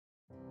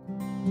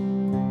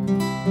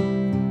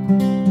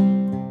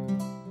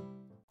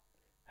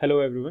Hello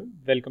everyone,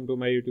 welcome to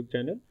my YouTube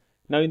channel.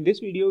 Now in this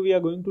video we are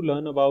going to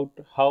learn about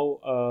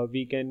how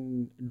we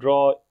can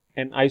draw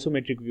an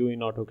isometric view in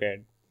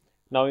AutoCAD.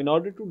 Now in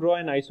order to draw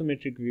an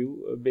isometric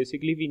view,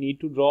 basically we need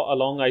to draw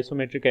along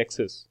isometric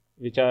axes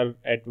which are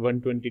at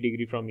 120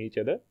 degree from each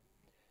other.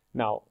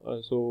 Now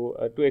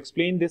to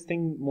explain this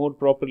thing more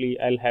properly,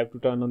 I'll have to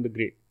turn on the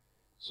grid.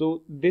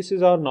 So this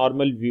is our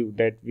normal view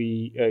that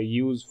we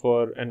use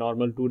for a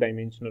normal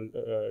two-dimensional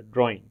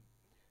drawing.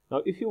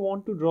 Now, if you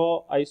want to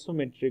draw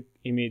isometric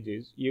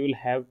images, you will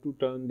have to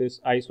turn this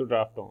ISO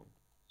draft on.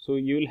 So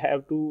you will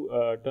have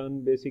to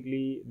turn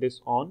basically this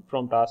on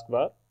from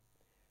taskbar.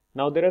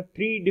 Now there are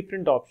three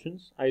different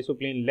options: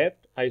 isoplane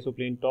left,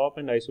 isoplane top,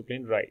 and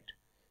isoplane right.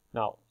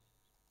 Now,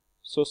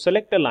 so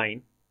select a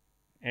line,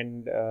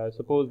 and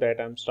suppose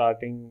that I'm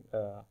starting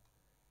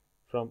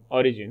from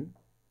origin.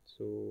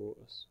 So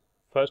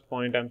first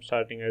point I'm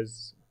starting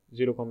as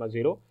 0,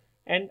 0,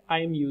 and I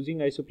am using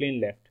isoplane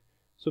left.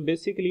 So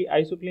basically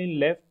isoplane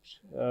left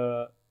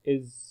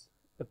is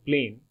a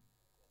plane.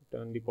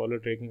 Turn the polar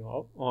tracking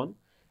off on.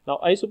 Now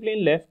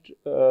isoplane left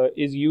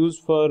is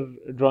used for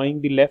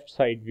drawing the left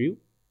side view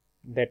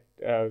that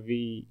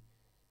we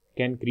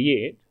can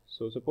create.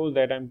 So suppose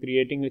that I'm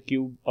creating a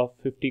cube of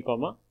 50,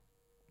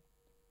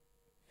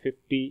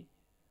 50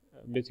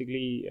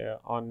 basically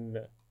on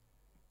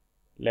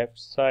left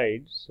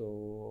side.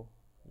 So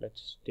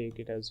let's take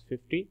it as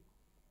 50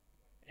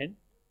 and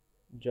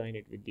join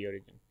it with the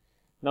origin.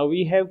 Now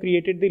we have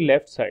created the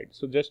left side.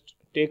 So just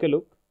take a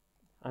look.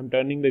 I'm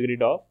turning the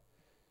grid off.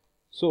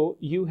 So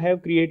you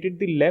have created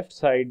the left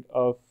side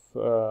of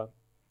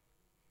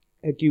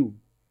a cube.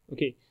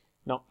 Okay.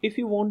 Now if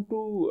you want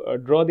to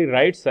draw the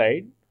right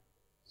side,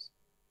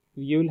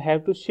 you will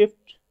have to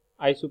shift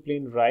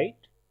isoplane right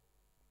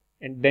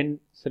and then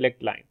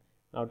select line.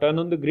 Now turn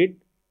on the grid.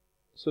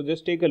 So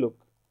just take a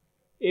look.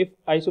 If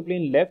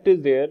isoplane left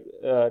is there,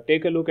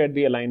 take a look at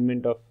the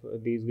alignment of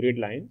these grid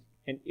lines.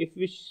 And if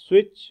we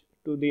switch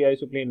to the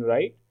isoplane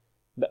right,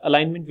 the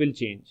alignment will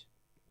change.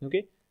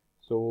 Okay,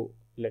 so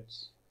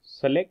let's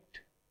select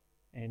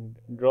and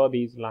draw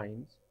these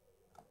lines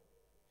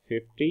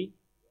 50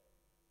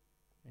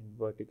 and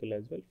vertical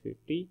as well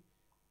 50,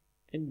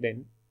 and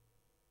then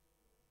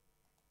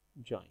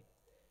join.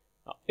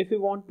 Now if we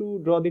want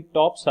to draw the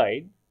top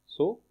side,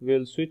 so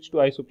we'll switch to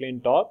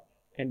isoplane top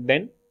and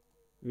then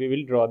we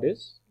will draw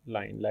this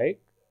line like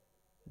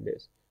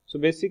this. So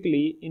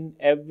basically in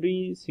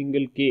every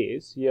single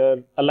case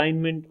your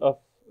alignment of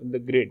the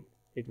grid,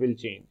 it will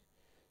change.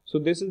 So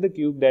this is the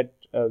cube that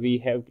we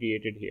have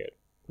created here.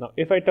 Now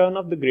if I turn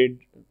off the grid,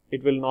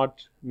 it will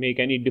not make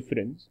any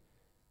difference.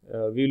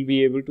 We will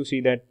be able to see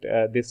that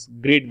this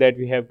grid that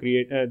we have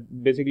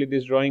created, basically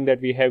this drawing that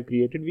we have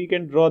created, we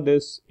can draw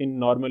this in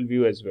normal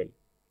view as well.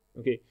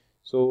 Okay,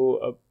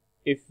 so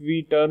if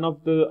we turn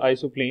off the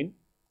isoplane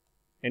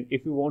and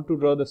if we want to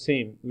draw the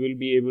same, we will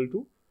be able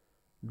to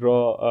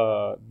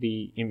draw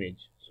the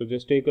image. So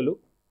just take a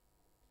look.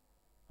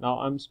 Now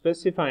I'm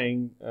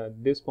specifying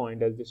this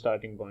point as the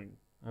starting point.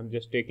 I'm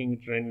just taking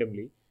it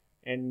randomly,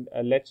 and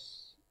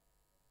let's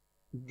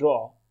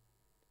draw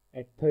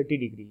at 30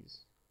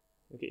 degrees.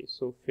 Okay,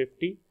 so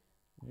 50,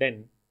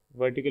 then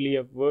vertically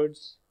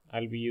upwards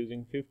I'll be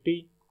using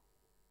 50,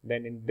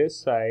 then in this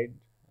side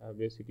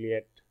basically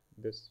at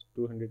this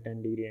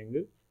 210 degree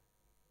angle.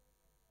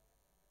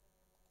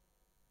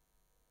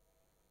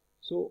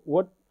 So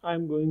what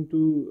I'm going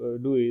to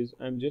do is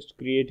I'm just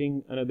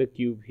creating another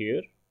cube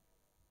here.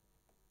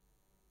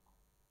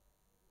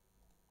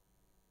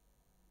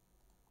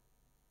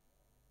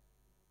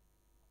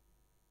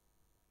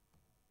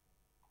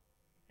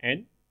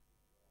 And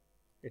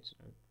it's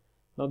done.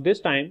 Now this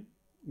time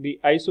the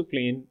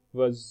isoplane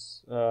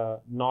was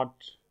not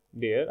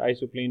there.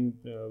 Isoplane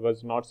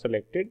was not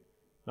selected.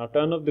 Now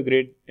turn off the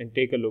grid and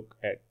take a look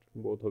at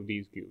both of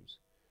these cubes.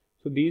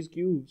 So these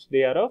cubes,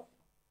 they are of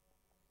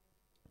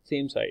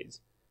same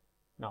size.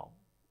 Now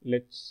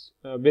let's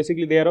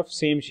basically they are of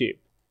same shape.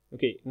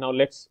 Okay, now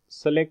let's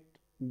select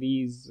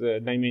these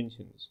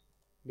dimensions.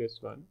 This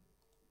one,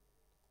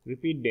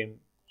 repeat them,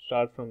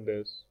 start from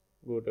this,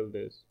 go to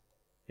this,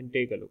 and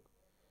take a look.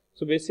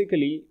 So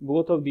basically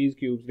both of these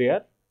cubes, they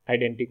are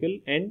identical,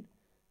 and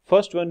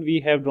first one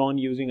we have drawn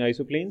using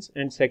isoplanes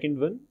and second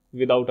one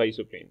without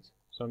isoplanes.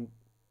 So I'm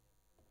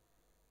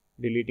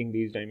deleting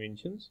these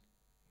dimensions.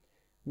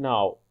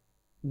 Now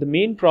the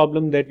main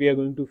problem that we are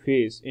going to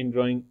face in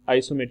drawing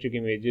isometric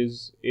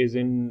images is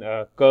in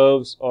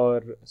curves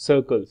or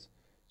circles.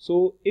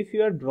 So if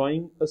you are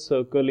drawing a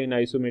circle in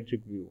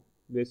isometric view,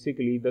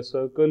 basically the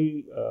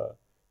circle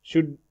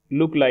should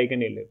look like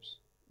an ellipse.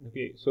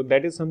 Okay, so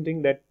that is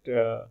something that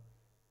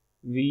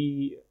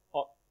we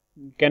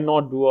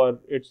cannot do, or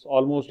it's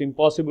almost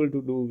impossible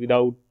to do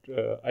without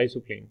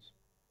isoplanes.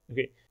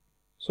 Okay,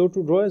 so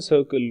to draw a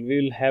circle, we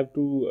will have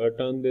to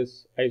turn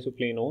this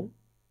isoplane on.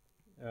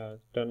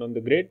 Turn on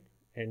the grid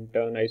and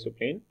turn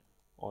isoplane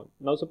on.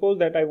 Now suppose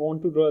that I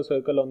want to draw a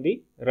circle on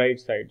the right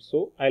side,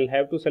 so I'll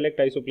have to select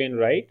isoplane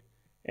right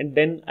and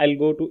then I'll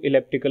go to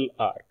elliptical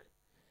arc,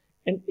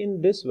 And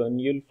in this one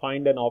you'll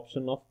find an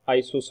option of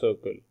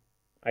isocircle.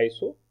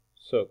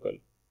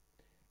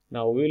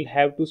 Now we'll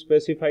have to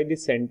specify the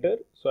center,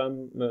 so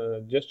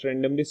I'm just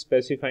randomly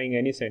specifying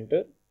any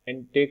center,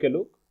 and take a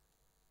look.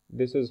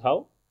 This is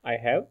how I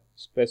have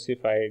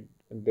specified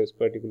this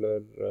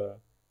particular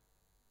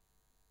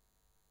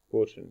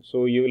portion.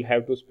 So you will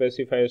have to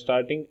specify a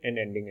starting and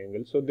ending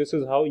angle. So this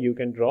is how you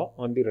can draw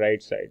on the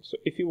right side. So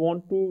if you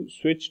want to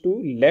switch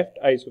to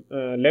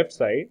left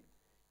side,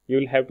 you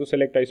will have to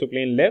select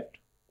isoplane left,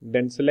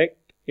 then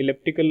select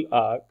elliptical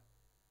arc,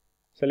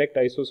 select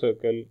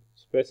isocircle,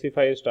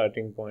 specify a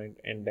starting point,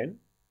 and then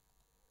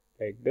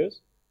like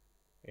this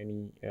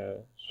any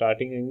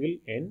starting angle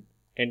and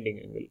ending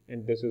angle,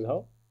 and this is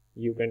how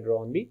you can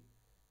draw on the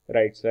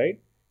right side.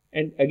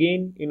 And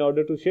again, in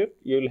order to shift,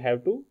 you will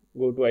have to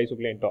go to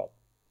isoplane top.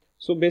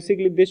 So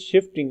basically this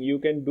shifting you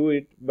can do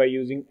it by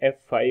using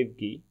F5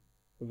 key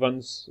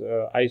once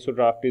iso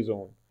draft is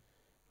on.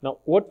 Now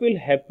what will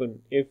happen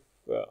if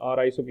our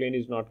isoplane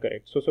is not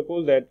correct? So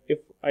suppose that if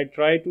I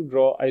try to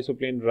draw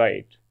isoplane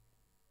right,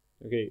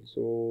 okay,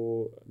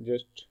 so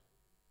just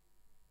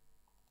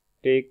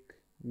take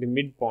the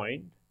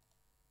midpoint,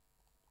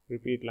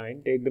 repeat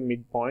line, take the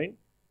midpoint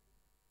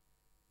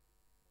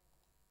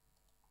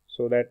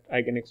so that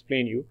I can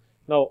explain you.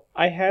 Now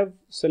I have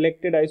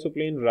selected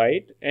isoplane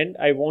right and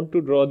I want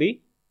to draw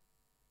the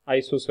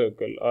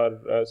isocircle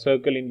or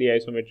circle in the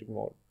isometric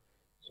mode.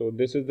 So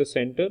this is the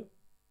center,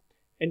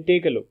 and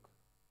take a look.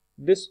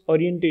 This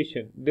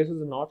orientation, this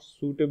is not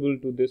suitable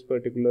to this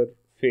particular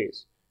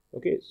face.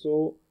 Okay,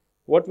 so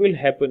what will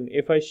happen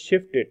if I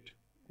shift it?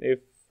 If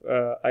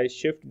I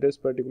shift this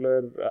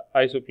particular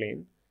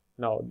isoplane,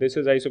 now this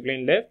is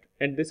isoplane left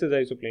and this is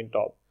isoplane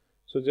top.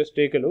 So just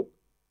take a look.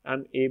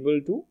 I'm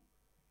able to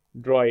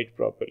draw it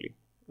properly.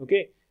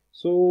 Okay,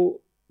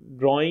 so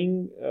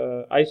drawing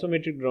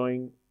isometric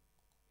drawing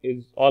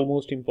is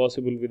almost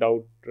impossible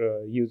without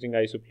using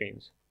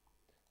isoplanes.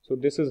 So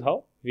this is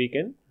how we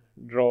can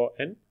draw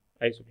an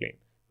isoplane.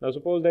 Now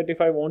suppose that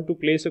if I want to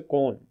place a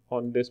cone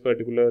on this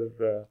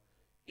particular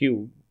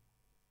cube,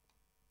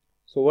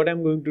 so what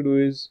I'm going to do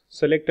is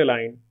select a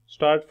line,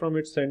 start from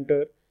its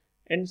center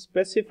and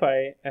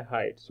specify a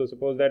height. So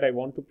suppose that I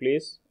want to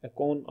place a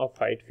cone of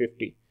height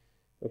 50.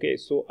 Okay,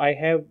 so I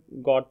have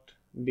got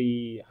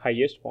the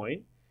highest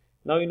point.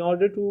 Now in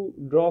order to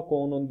draw a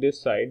cone on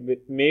this side,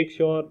 make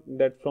sure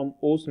that from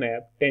O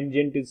snap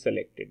tangent is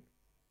selected.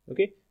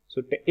 Okay,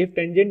 so if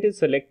tangent is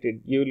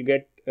selected, you will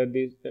get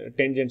this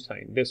tangent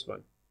sign, this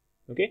one.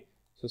 Okay,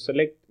 so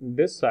select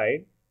this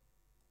side.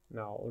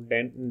 Now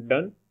then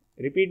done,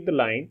 repeat the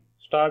line,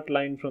 start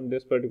line from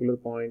this particular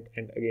point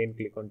and again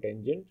click on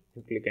tangent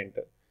and click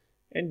enter,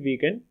 and we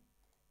can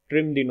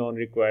trim the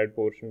non-required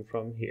portion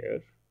from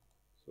here.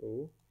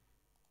 So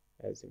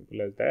as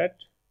simple as that.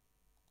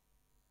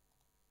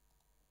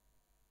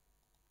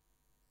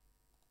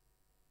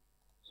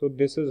 So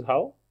this is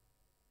how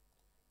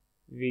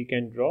we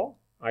can draw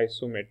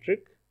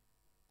isometric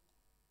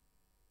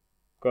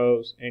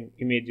curves and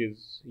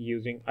images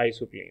using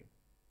isoplane.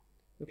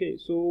 Okay,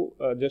 so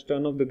just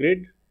turn off the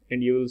grid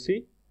and you will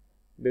see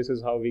this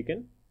is how we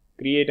can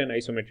create an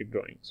isometric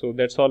drawing. So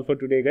that's all for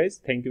today,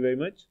 guys. Thank you very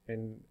much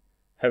and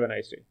have a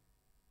nice day.